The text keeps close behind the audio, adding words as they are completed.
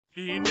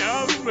Yo,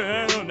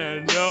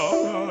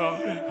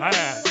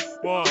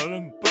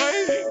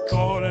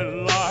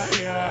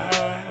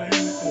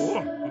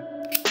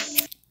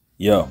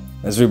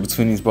 let's read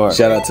between these bars.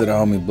 Shout out to the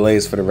homie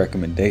Blaze for the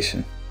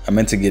recommendation. I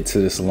meant to get to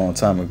this a long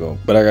time ago,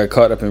 but I got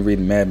caught up in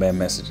reading Madman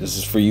messages. This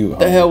is for you, homie. What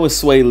the hell was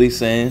Sway Lee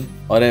saying?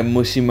 All that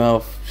mushy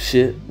mouth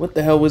shit. What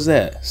the hell was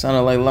that?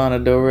 Sounded like Lana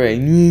Del Rey.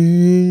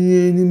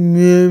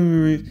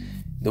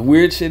 The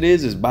weird shit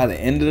is by the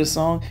end of the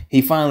song,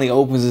 he finally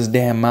opens his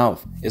damn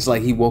mouth. It's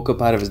like he woke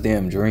up out of his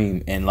damn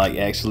dream and like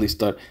actually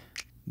start.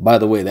 By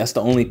the way, that's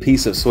the only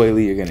piece of Sway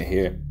Lee you're gonna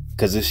hear,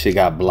 because this shit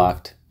got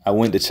blocked. I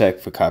went to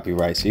check for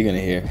copyright, so you're gonna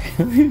hear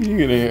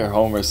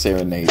Homer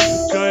serenade.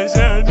 Cause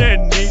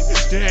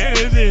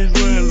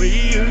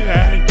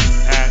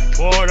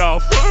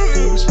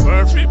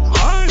perfect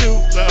pint.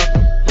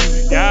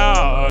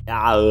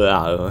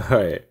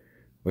 Alright,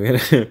 we're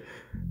gonna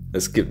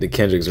let's skip the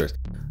Kendrick's verse.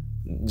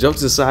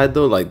 Jokes aside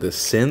though, like the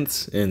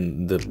synths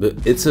and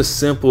it's a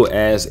simple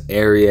ass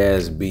airy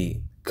ass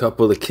beat.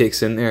 Couple of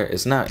kicks in there.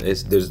 It's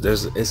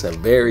a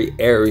very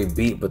airy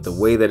beat, but the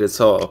way that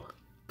it's all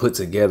put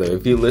together,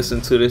 if you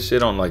listen to this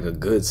shit on like a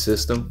good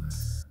system,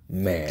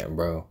 man,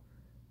 bro,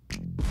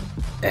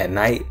 at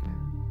night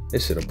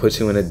this shit'll put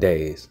you in a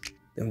daze.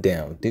 Them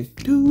down do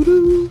do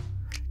do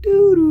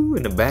do do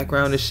in the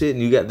background and shit,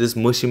 and you got this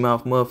mushy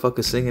mouth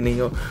motherfucker singing in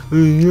your.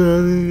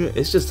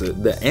 It's just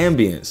the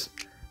ambience.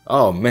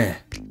 Oh man,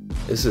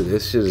 this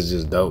shit is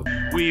just dope.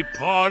 We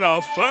poured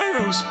our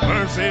first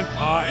perfect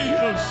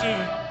pint.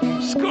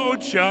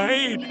 Scotch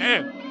I'm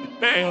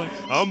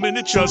in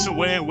the trust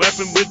away and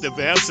weapon with the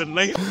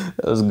Vaseline.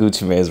 That was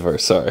Gucci Mane's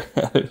verse, sorry.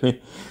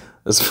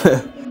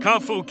 Kung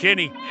Fu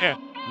Kenny,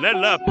 let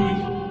up.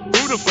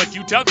 Who the fuck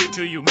you talking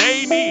to? You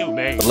made me,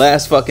 The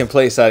last fucking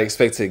place I'd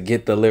expect to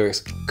get the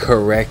lyrics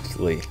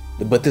correctly.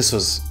 But this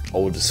was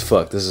old as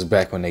fuck. This is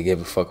back when they gave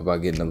a fuck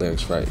about getting the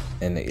lyrics right.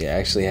 And they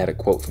actually had a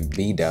quote from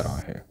B-Dot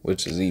on here,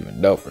 which is even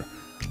doper.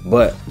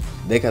 But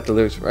they got the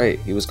lyrics right.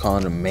 He was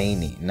calling him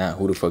Maney, not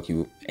who the fuck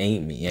you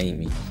ain't me.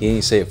 He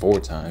didn't say it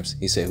 4 times.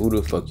 He said, who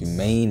the fuck you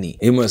Maney?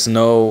 He must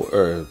know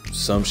or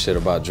some shit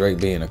about Drake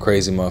being a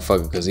crazy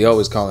motherfucker, because he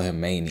always calling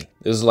him Maney.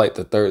 This is like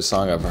the 3rd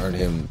song I've heard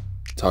him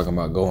talking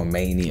about going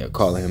Maney or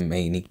calling him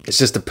Maney. It's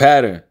just a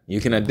pattern.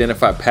 You can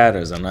identify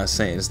patterns. I'm not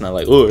saying it's not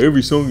like, oh,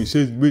 every song he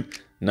says,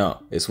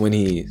 no, it's when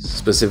he's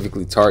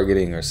specifically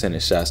targeting or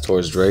sending shots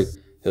towards Drake.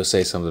 He'll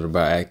say something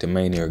about acting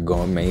Maney or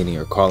going Maney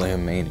or calling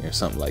him Maney or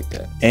something like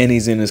that. And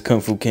he's in his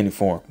Kung Fu Kenny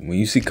form. When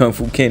you see Kung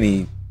Fu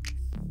Kenny,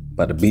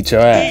 about to beat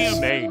your ass.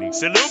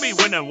 Salute me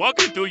when I'm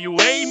walking through, you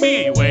ain't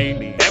me.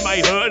 That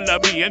might hurt,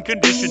 love me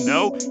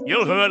unconditional.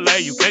 You'll hurt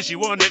like you cause you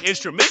want an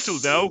instrumental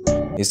though.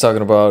 He's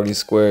talking about all these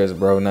squares,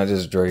 bro, not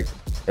just Drake.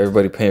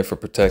 Everybody paying for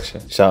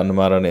protection. Shouting them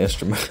out on the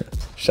instrument.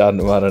 Shouting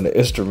them out on the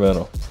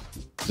instrumental.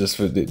 Just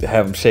for to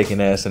have him shaking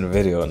ass in the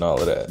video and all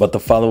of that. But the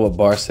follow-up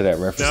bars to that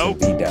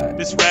reference to B-Dot.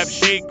 This rap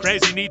shit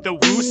crazy, need the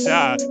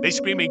woo-side. They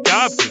screaming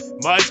conflict,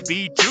 must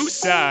be 2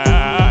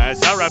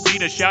 sides. R.I.P.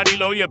 the shawty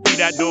lawyer,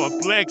 B-Dot, no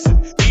I'm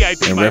flexing.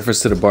 In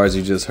reference to the bars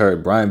you just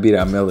heard, Brian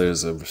B-Dot Miller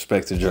is a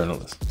respected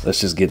journalist. Let's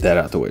just get that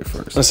out the way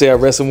first. Let's say I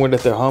read somewhere that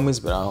they're homies,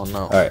 but I don't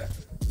know. Alright.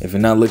 If you're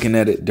not looking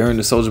at it, during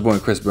the Soulja Boy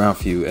and Chris Brown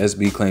feud,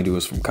 SB claimed he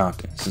was from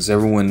Compton. Since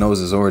everyone knows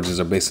his origins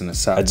are based in the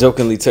South, I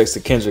jokingly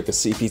texted Kendrick, a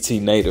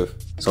CPT native.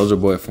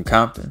 Soulja Boy from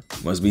Compton.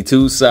 Must be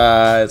 2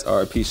 sides.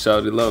 R.I.P.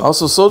 Shawty Love.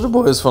 Also, Soulja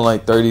Boy is from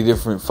like 30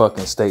 different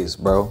fucking states,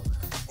 bro.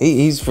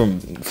 He's from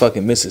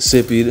fucking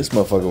Mississippi. This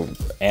motherfucker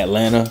from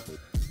Atlanta.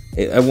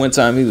 At one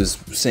time, he was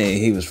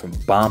saying he was from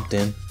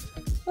Bompton.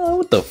 Oh,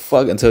 what the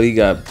fuck? Until he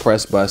got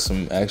pressed by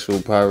some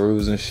actual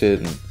Pyrus and shit.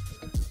 And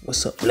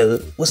what's up,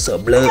 blood? What's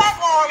up, blood?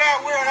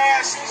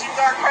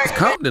 It's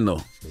Compton,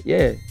 though.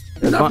 Yeah.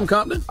 You're not from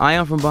Compton? I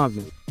am from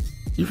Bompton.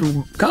 You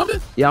from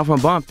Compton? Yeah, I'm from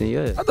Bompton,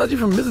 yeah. I thought you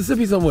from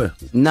Mississippi somewhere.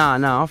 Nah,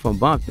 I'm from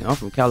Bompton. I'm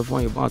from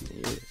California,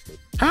 Bompton, yeah.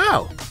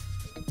 How?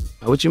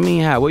 What you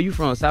mean, how? Where you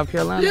from, South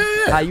Carolina?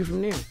 Yeah. How you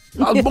from there?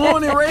 I was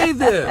born and raised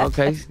there.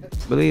 Okay,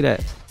 believe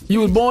that. You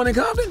was born in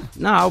Compton?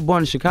 Nah, I was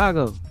born in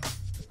Chicago.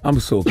 I'm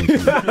so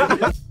confused.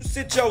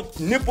 Sit your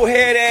nipple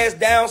head ass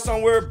down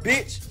somewhere,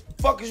 bitch.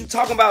 Fuck is you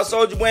talking about,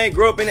 Soulja Boy? Ain't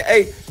grew up in the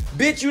A.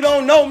 Bitch, you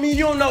don't know me.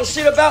 You don't know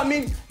shit about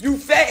me. You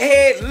fat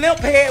head, limp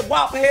head,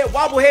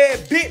 wobble head,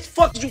 bitch.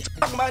 Fuck is you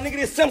talking about, nigga?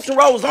 This Simpson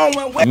rolls on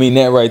one way. I mean,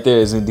 that right there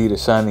is indeed a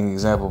shining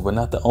example, but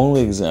not the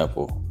only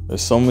example.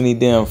 There's so many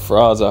damn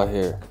frauds out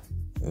here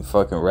and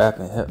fucking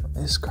rapping hip.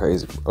 It's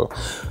crazy, bro.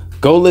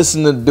 Go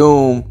listen to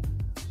Doom,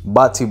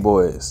 Bati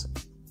Boys.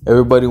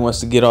 Everybody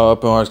wants to get all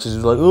up in arms because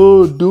he's like,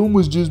 oh, Doom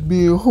was just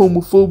being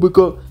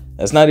homophobic.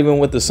 That's not even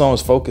what the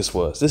song's focus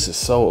was. This is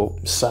so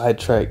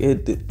sidetracked.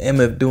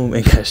 MF Doom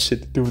ain't got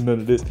shit to do with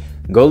none of this.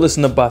 Go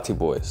listen to Bati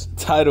Boys.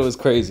 Title is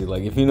crazy.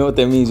 Like, if you know what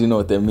that means, you know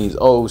what that means.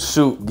 Oh,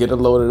 shoot, get a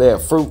load of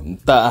that fruit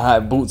and thigh-high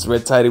boots,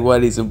 red tighty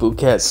whities, and blue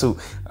cat suit.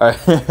 All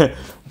right.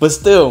 But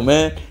still,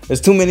 man,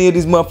 there's too many of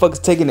these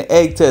motherfuckers taking the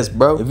egg test,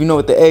 bro. If you know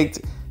what the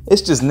egg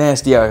It's just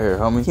nasty out here,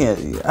 homie.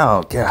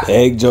 Oh, God. The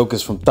egg joke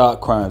is from Thought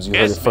Crimes. You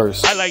heard it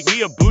first. I like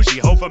me a bougie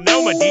hoe from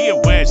Normandy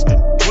West.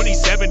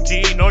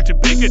 2017 or to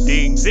bigger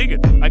ding, zigger.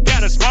 I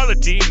got a smaller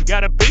team,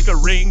 got a bigger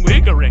ring.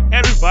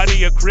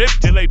 Everybody a crip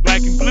till they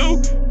black and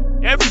blue.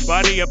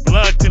 Everybody a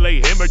blood till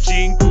they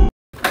hemorrhaging.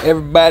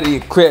 Everybody a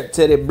crip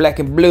till they black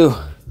and blue.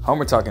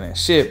 Homer talking that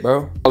shit,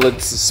 bro. A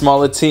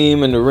smaller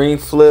team in the ring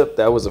flip.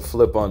 That was a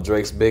flip on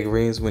Drake's big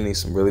rings. We need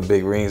some really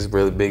big rings,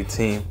 really big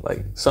team.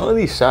 Like, some of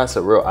these shots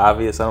are real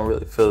obvious. I don't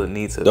really feel the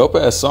need to. Dope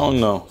ass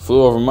song though.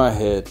 Flew over my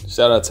head.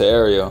 Shout out to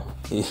Ariel.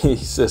 He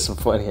said some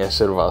funny ass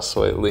shit about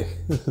Sway Lee.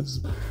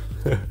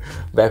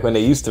 Back when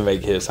they used to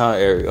make hits, huh,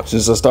 Ariel?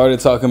 Since I started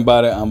talking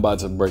about it, I'm about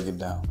to break it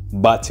down.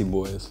 Bati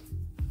Boys.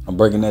 I'm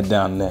breaking that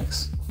down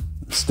next.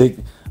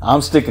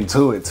 I'm sticking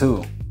to it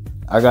too.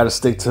 I gotta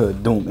stick to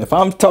Doom. If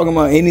I'm talking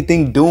about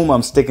anything Doom,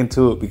 I'm sticking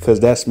to it because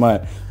that's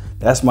my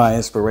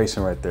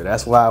inspiration right there.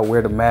 That's why I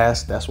wear the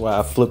mask. That's why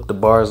I flip the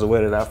bars the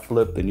way that I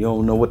flipped, and you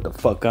don't know what the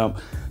fuck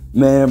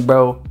man,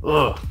 bro.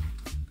 Ugh.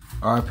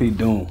 R.I.P.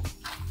 Doom.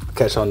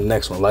 Catch you on the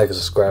next one. Like and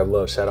subscribe.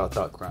 Love. Shout out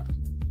Thought Crime.